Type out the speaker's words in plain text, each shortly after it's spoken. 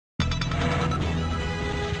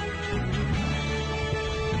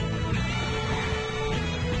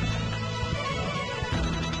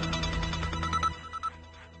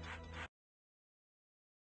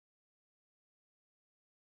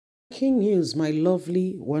Breaking news, my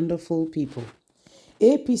lovely, wonderful people.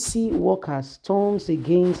 APC workers turns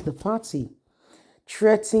against the party,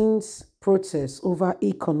 threatens protests over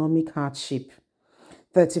economic hardship.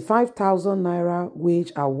 35,000 naira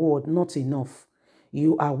wage award not enough.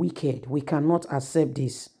 You are wicked. We cannot accept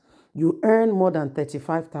this. You earn more than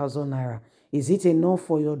 35,000 naira. Is it enough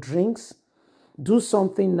for your drinks? Do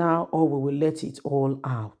something now or we will let it all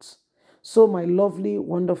out. So, my lovely,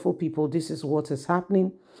 wonderful people, this is what is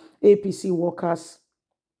happening. APC workers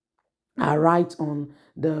are right on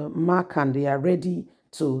the mark and they are ready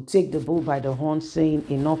to take the bull by the horn, saying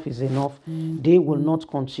enough is enough. They will not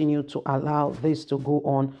continue to allow this to go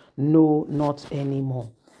on. No, not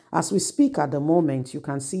anymore. As we speak at the moment, you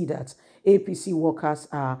can see that APC workers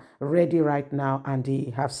are ready right now and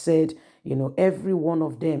they have said, every one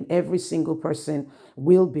of them, every single person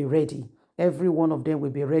will be ready. Every one of them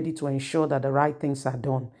will be ready to ensure that the right things are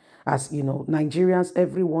done. As Nigerians,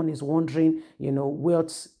 everyone is wondering, what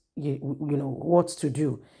to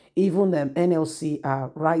do. Even NLC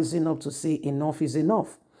are rising up to say enough is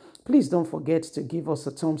enough. Please don't forget to give us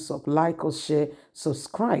a thumbs up, like us, share,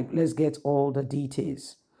 subscribe. Let's get all the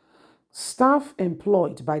details. Staff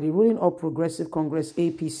employed by the ruling All Progressive Congress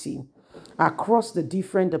APC across the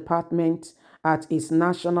different departments at its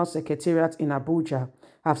national secretariat in Abuja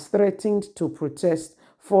have threatened to protest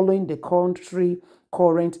following the country's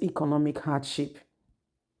current economic hardship.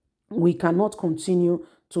 We cannot continue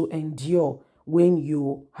to endure when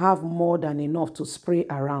you have more than enough to spray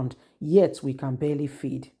around, yet we can barely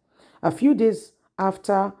feed. A few days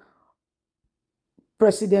after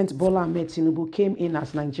President Bola Ahmed Tinubu came in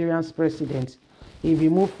as Nigeria's president, he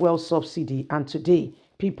removed fuel subsidy, and today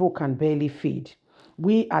people can barely feed.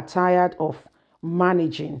 We are tired of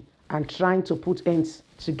managing and trying to put ends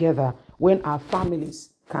together when our families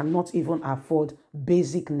cannot even afford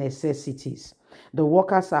basic necessities. The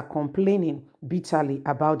workers are complaining bitterly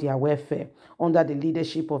about their welfare under the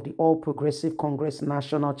leadership of the All Progressive Congress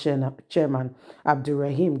National Chairman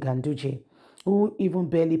Abdurrahim Ganduje, who even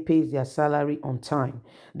barely pays their salary on time.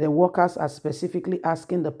 The workers are specifically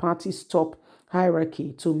asking the party's top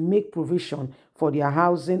hierarchy to make provision for their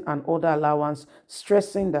housing and other allowance,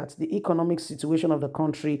 stressing that the economic situation of the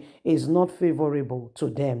country is not favorable to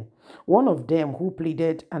them. One of them, who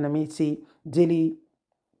pleaded anonymity, Daily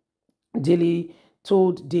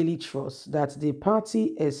told Daily Trust that the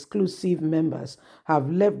party exclusive members have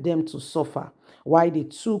left them to suffer while they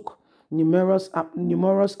took numerous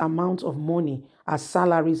amounts of money as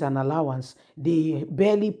salaries and allowance. They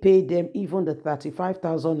barely paid them even the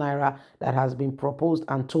 35,000 naira that has been proposed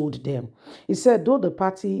and told them. He said, though the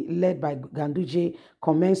party led by Ganduje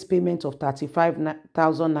commenced payment of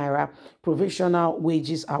 35,000 naira provisional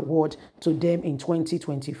wages award to them in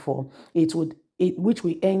 2024, which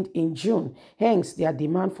will end in June. Hence, their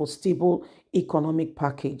demand for stable economic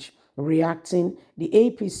package. Reacting, the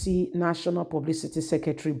APC National Publicity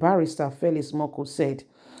Secretary, Barrister Felix Moko, said,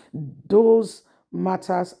 those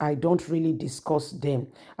matters, I don't really discuss them.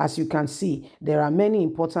 As you can see, there are many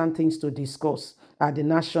important things to discuss at the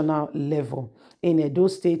national level. In Edo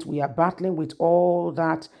State, we are battling with all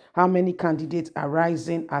that, how many candidates are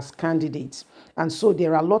rising as candidates. And so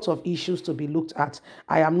there are a lot of issues to be looked at.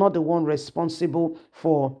 I am not the one responsible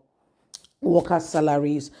for workers'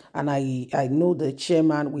 salaries, and I know the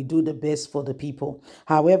chairman will do the best for the people.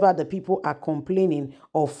 However, the people are complaining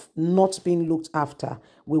of not being looked after.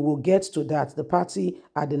 We will get to that. The party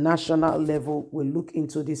at the national level will look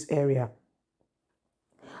into this area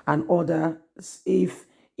and others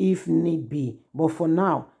if need be. But for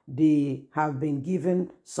now, they have been given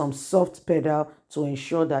some soft pedal to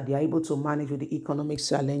ensure that they are able to manage with the economic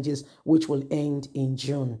challenges, which will end in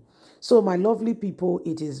June. So, my lovely people,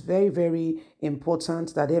 it is very, very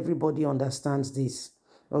important that everybody understands this.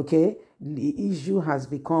 Okay? The issue has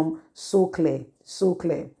become so clear, so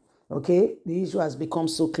clear. Okay? The issue has become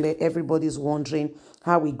so clear. Everybody's wondering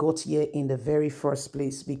how we got here in the very first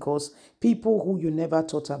place, because people who you never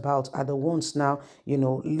thought about are the ones now,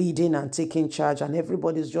 leading and taking charge, and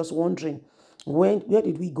everybody's just wondering, where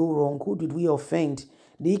did we go wrong? Who did we offend?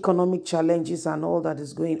 The economic challenges and all that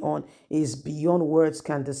is going on is beyond words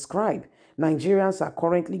can describe. Nigerians are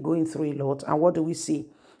currently going through a lot. And what do we see?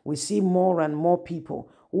 We see more and more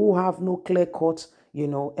people who have no clear-cut,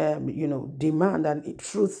 demand and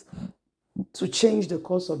truth to change the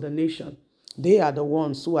course of the nation. They are the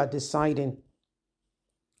ones who are deciding,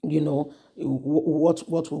 what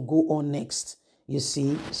will go on next. You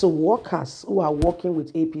see, so workers who are working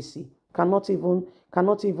with APC cannot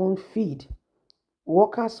even feed.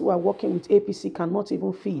 Workers who are working with APC cannot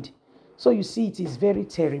even feed. So you see, it is very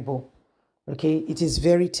terrible. Okay, it is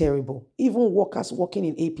very terrible. Even workers working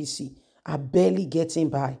in APC are barely getting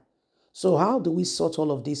by. So how do we sort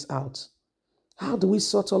all of this out? How do we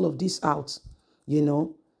sort all of this out? You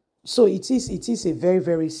know, so it is a very,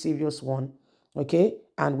 very serious one. Okay,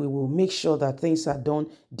 and we will make sure that things are done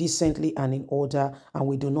decently and in order, and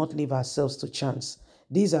we do not leave ourselves to chance.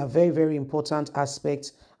 These are very, very important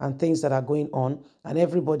aspects and things that are going on, and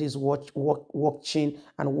everybody's watching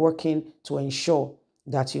and working to ensure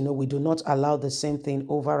that we do not allow the same thing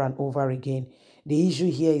over and over again. The issue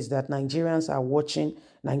here is that Nigerians are watching,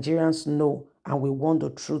 Nigerians know, and we want the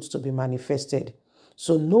truth to be manifested.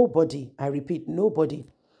 So nobody, I repeat, nobody,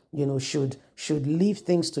 should leave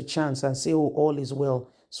things to chance and say, oh, all is well.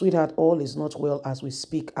 Sweetheart, all is not well as we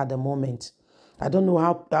speak at the moment. I don't know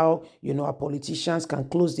how our politicians can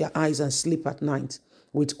close their eyes and sleep at night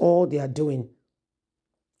with all they are doing.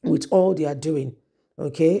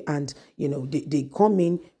 Okay? And, they come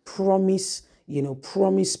in, promise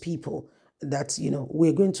people that,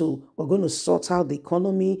 we're going to sort out the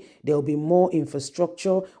economy. There'll be more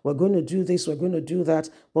infrastructure. We're going to do this. We're going to do that.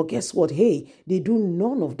 But guess what? Hey, they do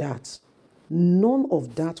none of that. None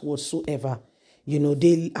of that whatsoever.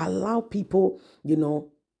 They allow people,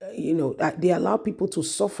 they allow people to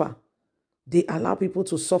suffer. They allow people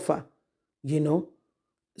to suffer, you know.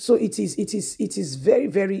 So it is very,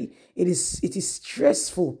 very, it is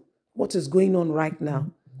stressful what is going on right now.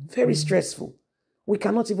 Very stressful. We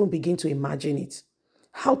cannot even begin to imagine it.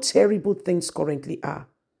 How terrible things currently are.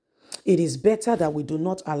 It is better that we do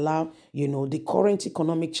not allow, the current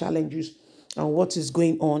economic challenges and what is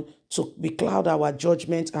going on to becloud our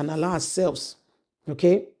judgment and allow ourselves,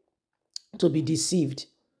 okay, to be deceived,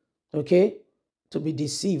 okay, to be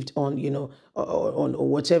deceived on, on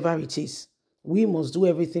whatever it is. We must do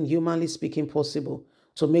everything humanly speaking possible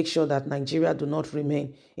to make sure that Nigeria do not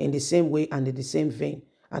remain in the same way and in the same vein,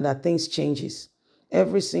 and that things changes.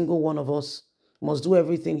 Every single one of us must do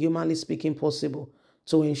everything humanly speaking possible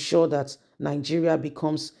to ensure that Nigeria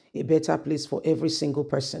becomes a better place for every single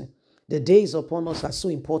person. The days upon us are so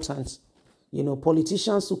important.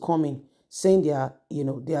 Politicians who come in saying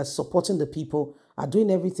they are supporting the people, are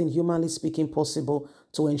doing everything humanly speaking possible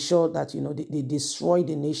to ensure that they destroy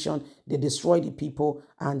the nation, they destroy the people,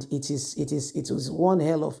 and it is one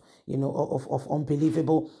hell of of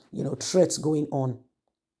unbelievable threats going on.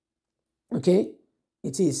 Okay,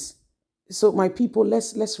 it is. So my people,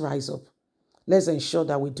 let's rise up. Let's ensure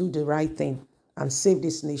that we do the right thing and save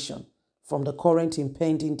this nation from the current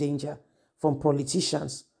impending danger from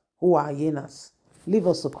politicians who are hyenas. Leave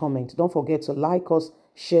us a comment. Don't forget to like us,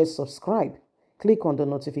 share, subscribe. Click on the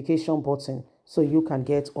notification button so you can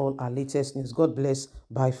get all our latest news. God bless.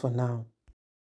 Bye for now.